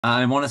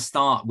I want to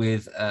start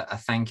with a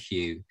thank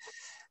you.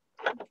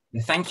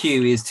 The thank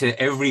you is to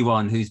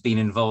everyone who's been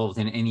involved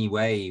in any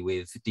way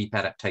with deep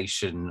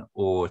adaptation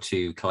or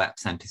to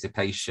collapse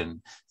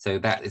anticipation. So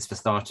that is, for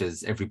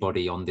starters,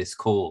 everybody on this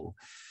call.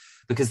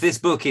 Because this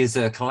book is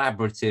a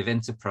collaborative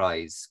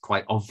enterprise,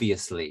 quite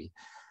obviously.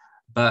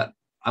 But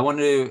I want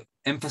to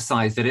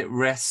emphasize that it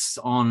rests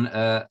on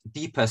a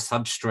deeper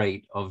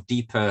substrate of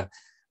deeper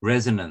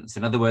resonance.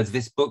 In other words,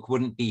 this book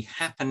wouldn't be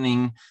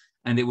happening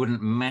and it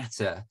wouldn't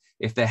matter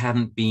if there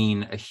hadn't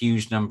been a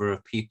huge number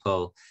of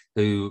people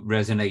who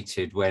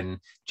resonated when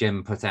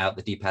Jem put out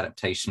the deep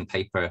adaptation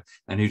paper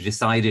and who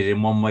decided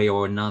in one way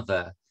or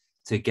another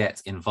to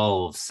get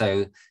involved.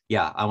 So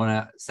yeah, I want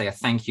to say a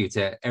thank you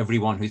to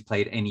everyone who's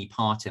played any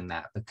part in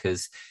that,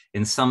 because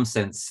in some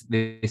sense,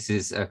 this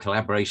is a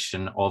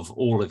collaboration of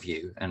all of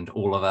you and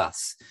all of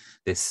us,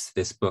 this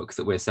book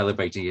that we're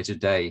celebrating here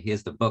today.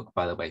 Here's the book,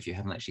 by the way, if you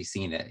haven't actually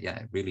seen it. Yeah,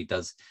 it really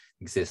does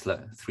exist.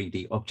 Look,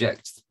 3D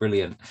objects,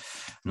 brilliant,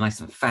 nice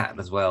and fat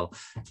as well,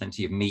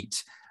 plenty of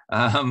meat.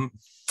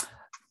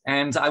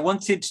 And I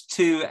wanted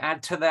to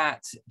add to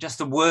that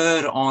just a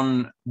word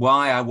on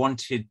why I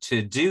wanted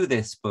to do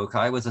this book.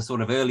 I was a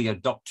sort of early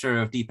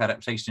adopter of deep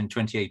adaptation in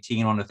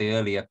 2018, one of the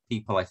earlier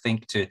people, I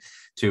think,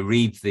 to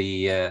read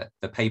the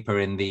paper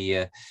in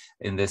the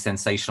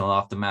sensational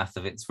aftermath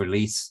of its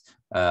release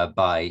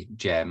by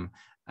Jem.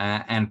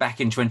 And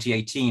back in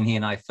 2018, he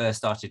and I first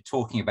started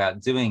talking about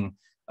doing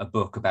a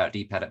book about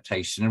deep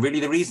adaptation. And really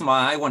the reason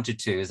why I wanted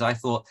to is I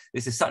thought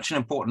this is such an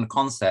important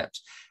concept.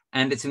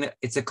 And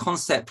it's a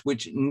concept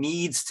which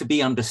needs to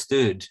be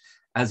understood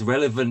as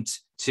relevant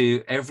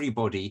to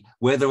everybody,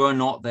 whether or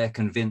not they're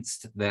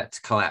convinced that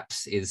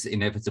collapse is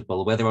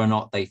inevitable, whether or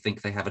not they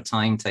think they have a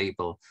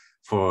timetable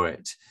for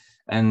it.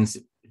 And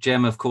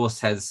Jem, of course,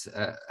 has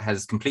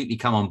completely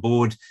come on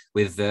board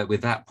with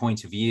that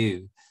point of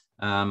view,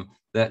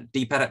 that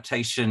deep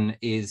adaptation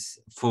is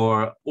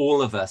for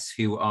all of us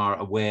who are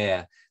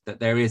aware that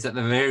there is at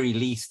the very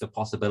least a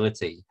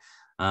possibility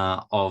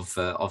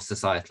of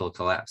societal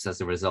collapse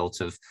as a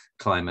result of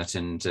climate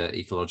and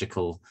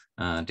ecological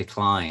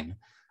decline.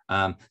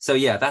 So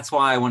yeah, that's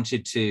why I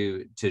wanted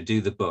to do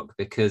the book,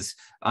 because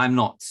I'm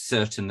not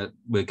certain that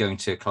we're going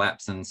to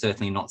collapse and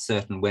certainly not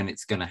certain when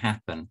it's going to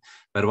happen.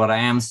 But what I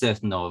am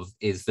certain of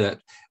is that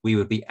we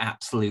would be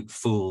absolute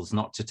fools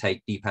not to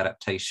take deep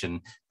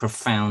adaptation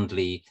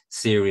profoundly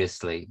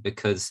seriously,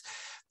 because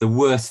the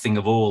worst thing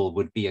of all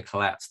would be a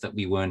collapse that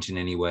we weren't in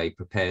any way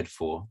prepared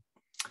for.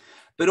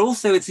 But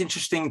also it's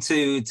interesting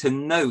to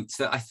note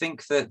that I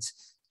think that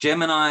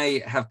Jem and I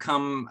have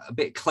come a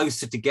bit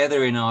closer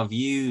together in our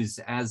views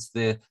as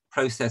the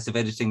process of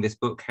editing this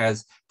book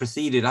has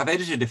proceeded. I've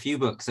edited a few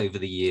books over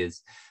the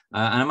years,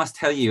 and I must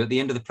tell you, at the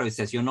end of the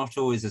process, you're not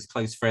always as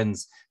close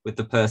friends with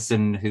the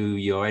person who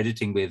you're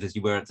editing with as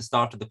you were at the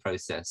start of the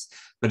process.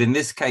 But in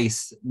this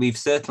case, we've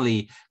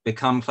certainly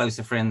become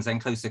closer friends and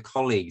closer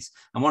colleagues.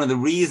 And one of the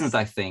reasons,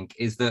 I think,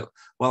 is that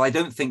while I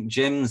don't think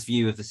Jem's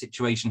view of the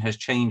situation has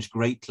changed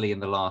greatly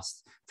in the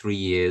last 3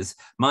 years,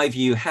 my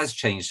view has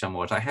changed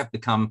somewhat. I have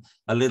become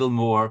a little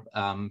more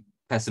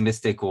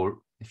pessimistic, or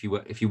if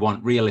you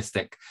want,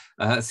 realistic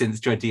since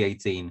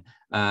 2018,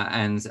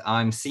 and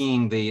I'm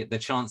seeing the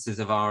chances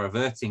of our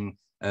averting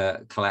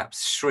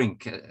collapse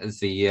shrink as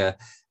the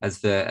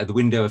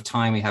window of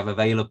time we have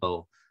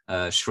available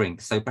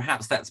shrink. So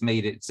perhaps that's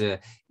made it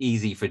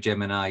easy for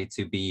Jem and I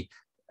to be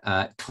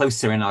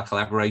closer in our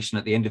collaboration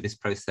at the end of this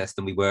process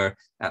than we were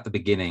at the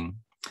beginning.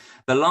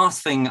 The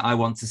last thing I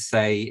want to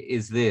say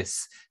is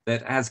this,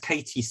 that as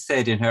Katie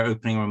said in her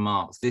opening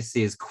remarks, this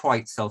is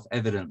quite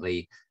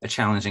self-evidently a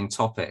challenging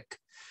topic.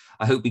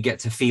 I hope we get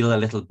to feel a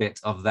little bit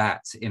of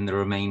that in the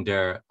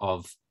remainder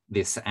of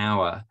this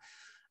hour.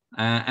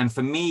 And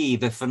for me,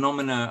 the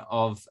phenomena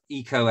of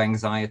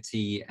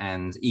eco-anxiety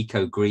and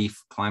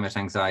eco-grief, climate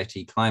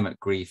anxiety, climate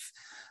grief,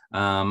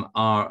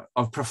 are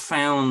of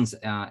profound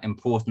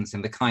importance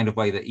in the kind of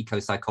way that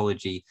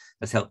eco-psychology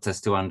has helped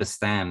us to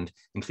understand,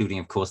 including,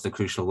 of course, the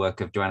crucial work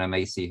of Joanna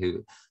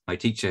Macy, my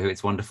teacher, who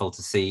it's wonderful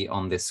to see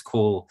on this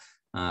call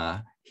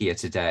here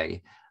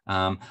today.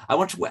 I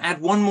want to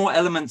add one more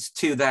element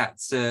to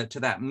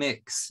that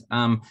mix,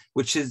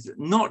 which is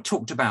not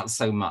talked about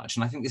so much,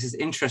 and I think this is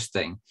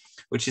interesting,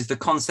 which is the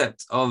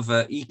concept of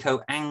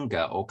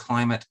eco-anger or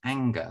climate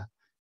anger.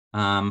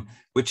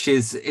 Which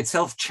is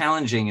itself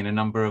challenging in a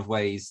number of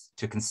ways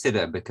to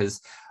consider,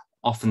 because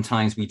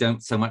oftentimes we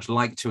don't so much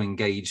like to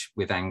engage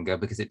with anger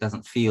because it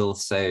doesn't feel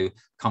so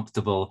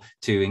comfortable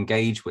to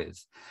engage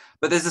with.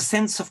 But there's a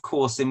sense, of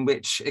course, in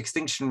which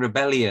Extinction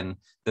Rebellion,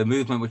 the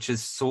movement which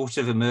has sort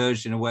of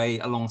emerged in a way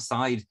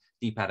alongside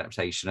deep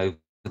adaptation over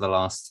the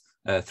last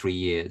 3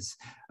 years,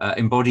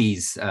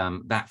 embodies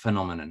that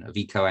phenomenon of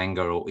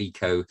eco-anger or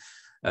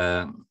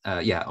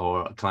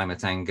or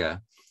climate anger.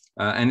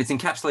 And it's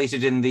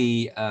encapsulated in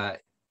the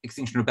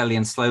Extinction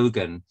Rebellion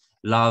slogan,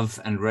 love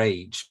and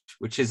rage,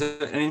 which is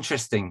an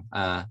interesting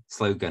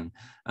slogan,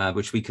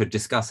 which we could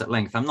discuss at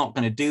length. I'm not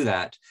going to do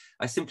that.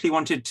 I simply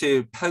wanted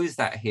to pose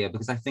that here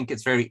because I think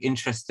it's very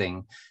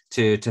interesting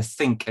to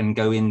think and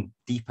go in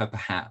deeper,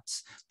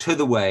 perhaps, to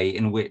the way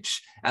in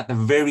which, at the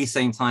very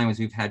same time as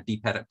we've had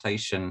deep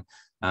adaptation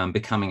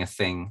becoming a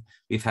thing,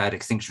 we've had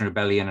Extinction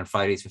Rebellion and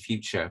Fridays for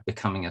Future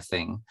becoming a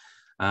thing.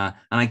 And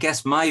I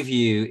guess my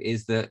view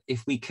is that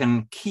if we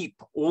can keep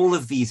all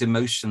of these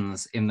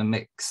emotions in the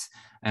mix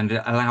and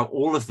allow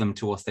all of them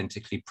to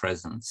authentically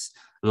presence,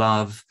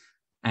 love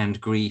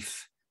and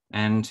grief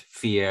and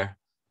fear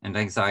and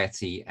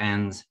anxiety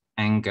and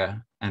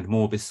anger and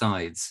more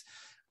besides,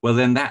 well,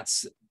 then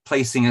that's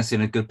placing us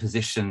in a good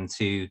position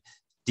to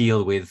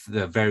deal with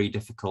the very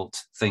difficult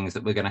things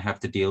that we're going to have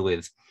to deal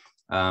with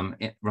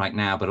right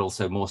now, but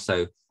also more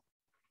so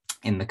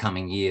in the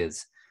coming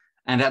years.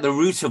 And at the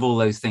root of all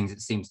those things,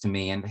 it seems to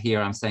me, and here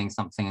I'm saying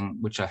something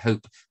which I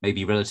hope may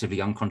be relatively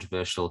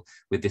uncontroversial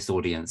with this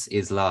audience,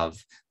 is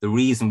love. The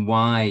reason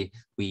why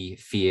we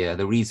fear,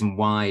 the reason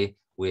why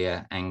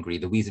we're angry,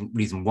 the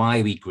reason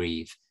why we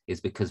grieve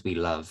is because we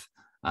love.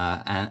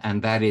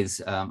 And that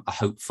is a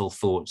hopeful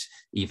thought,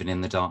 even in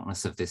the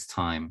darkness of this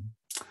time.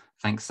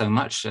 Thanks so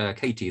much.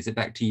 Katie, is it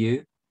back to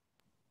you?